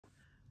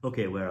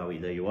Okay, where are we?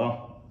 There you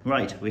are.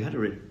 Right, we had a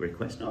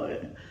request. Oh,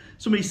 yeah.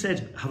 Somebody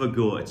said, have a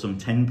go at some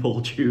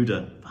Tenpole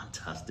Tudor.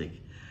 Fantastic.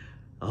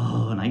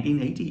 Oh,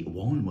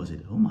 1981 was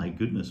it? Oh my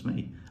goodness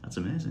me. That's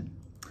amazing.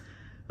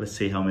 Let's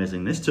see how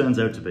amazing this turns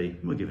out to be.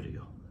 We'll give it a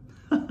go.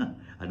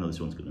 I know this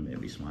one's going to make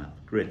me smile.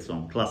 Great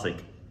song, classic.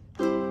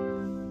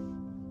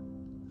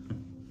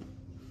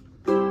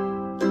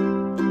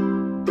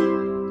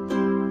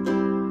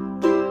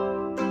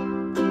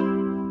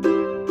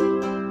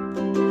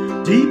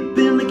 Deep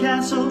in the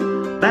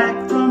castle,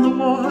 back from the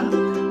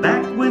war,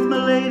 back with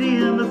my lady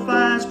and the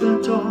fire's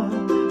burnt tall.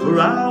 Where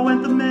I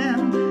went the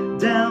men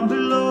down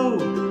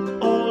below,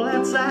 all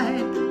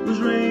outside was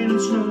rain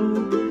and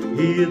snow.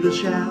 Hear the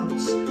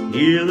shouts,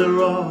 hear the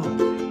roar,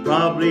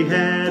 probably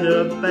had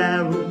a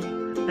barrel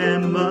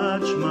and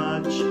much,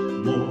 much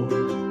more.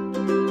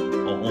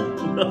 Oh.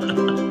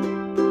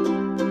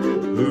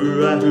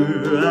 Hurrah,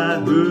 hurrah,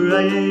 hurrah,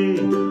 yay.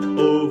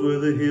 Over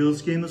the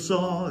hills came the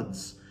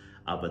swords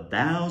of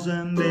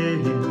 1,000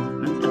 men.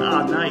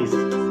 Ah, nice.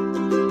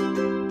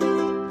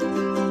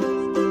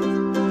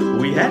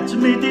 We had to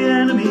meet the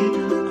enemy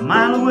a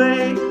mile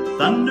away.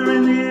 Thunder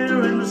in the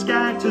air and the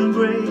sky turned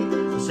grey.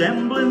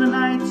 Assembling the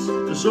knights,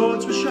 the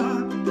swords were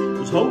sharp.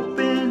 Was hope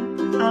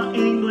in our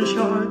English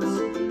hearts.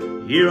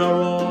 Hear our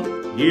roar,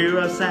 hear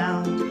our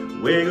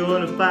sound. We're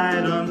gonna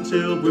fight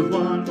until we've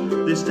won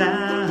this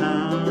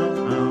town.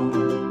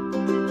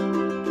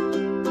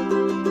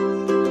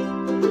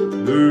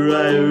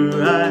 Hurrah,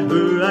 hurrah,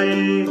 hurrah,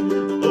 yay.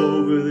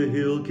 Over the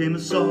hill came the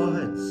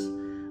swords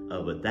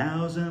of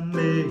 1,000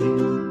 men.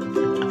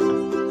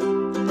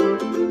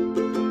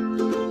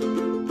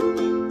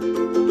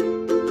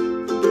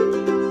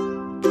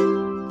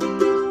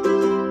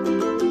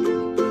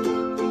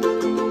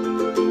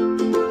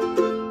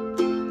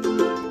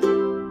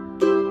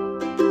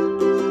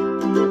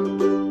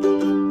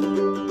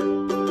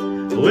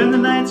 When the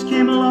nights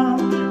came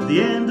along, at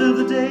the end of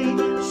the day,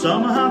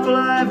 some are half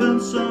alive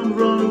and some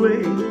run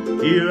away.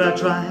 Hear our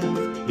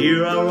triumph,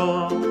 hear our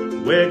roar.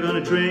 We're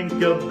gonna drink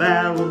a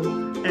barrel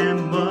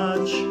and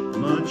much,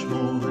 much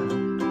more.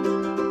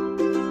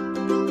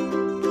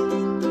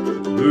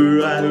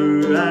 Hurrah,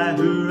 hurrah,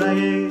 hurrah,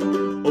 yay.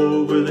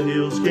 Over the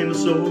hills came the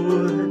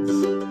swords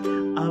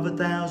of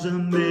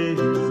 1,000 men.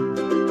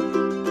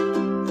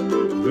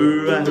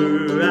 Hurrah,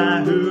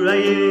 hurrah, hurrah,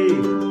 yay.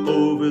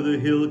 Over the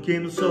hill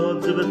came the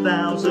swords of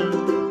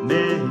 1,000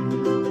 men.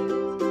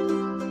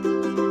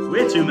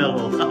 Way too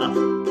mellow.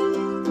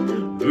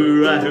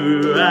 Hurrah,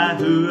 hurrah,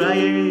 hurrah,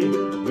 yay.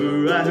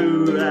 Hurrah,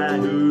 hurrah,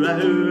 hurrah,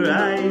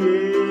 hurrah,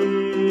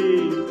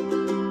 yay.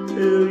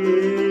 Oh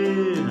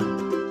yeah.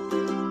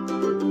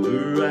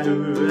 Hurrah,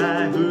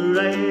 hurrah,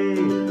 hurrah, yay.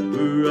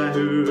 Hurrah,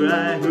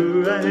 hurrah,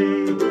 hurrah,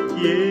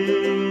 yeah.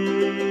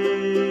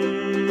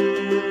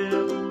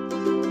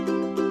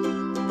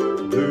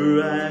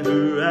 Hurrah,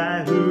 hurrah,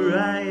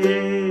 hurrah,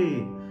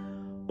 yay.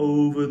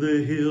 Over the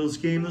hills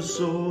came the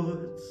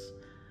swords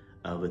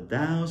of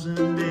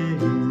 1,000 men.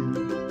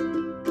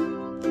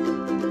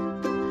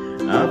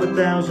 Of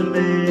 1,000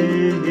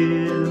 men.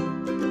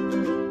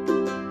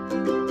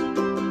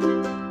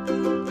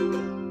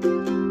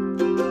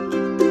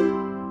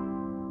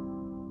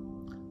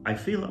 I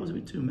feel that was a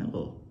bit too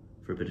mellow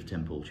for a bit of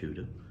Tenpole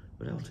Tudor,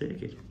 but I'll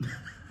take it.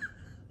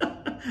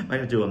 Might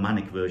have to do a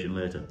manic version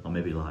later, or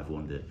maybe live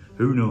one day.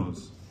 Who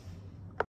knows?